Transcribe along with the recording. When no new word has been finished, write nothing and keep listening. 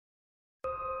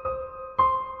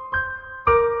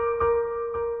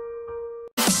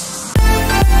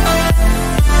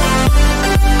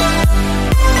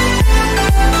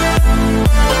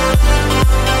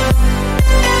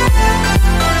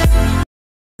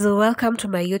So welcome to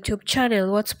my YouTube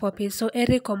channel. What's popping? So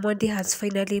Eric Omondi has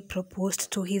finally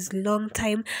proposed to his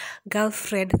longtime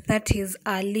girlfriend, that is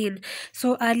Lynne.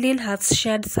 So Lynne has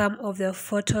shared some of the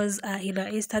photos in her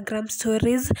Instagram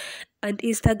stories and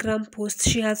Instagram posts.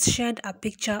 She has shared a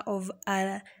picture of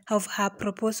her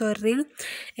proposal ring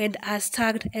and has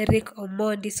tagged Eric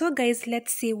Omondi. So guys,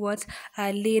 let's see what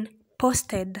Lynne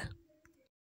posted.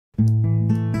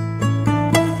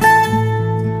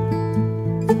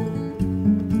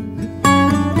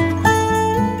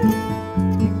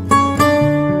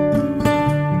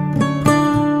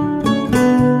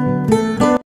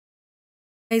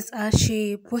 Guys,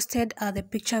 she posted the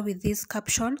picture with this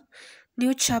caption: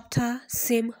 new chapter,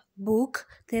 same book,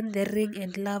 then the ring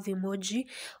and love emoji.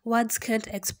 Words can't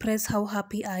express how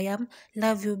happy I am.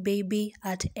 Love you, baby,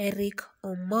 at Eric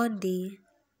Omondi.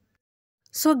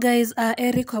 So guys,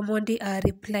 Eric Omondi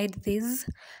replied this: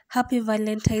 happy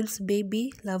Valentine's,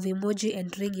 baby, love emoji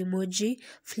and ring emoji,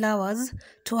 flowers,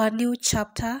 to a new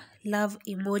chapter, love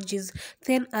emojis.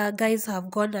 Then guys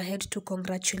have gone ahead to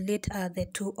congratulate the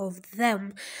two of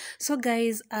them. So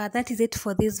guys, that is it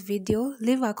for this video.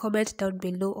 Leave a comment down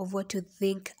below of what you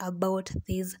think about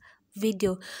this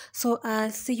video. So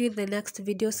see you in the next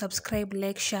video. Subscribe,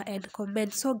 like, share and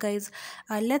comment. So guys,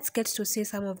 let's get to see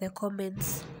some of the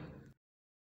comments.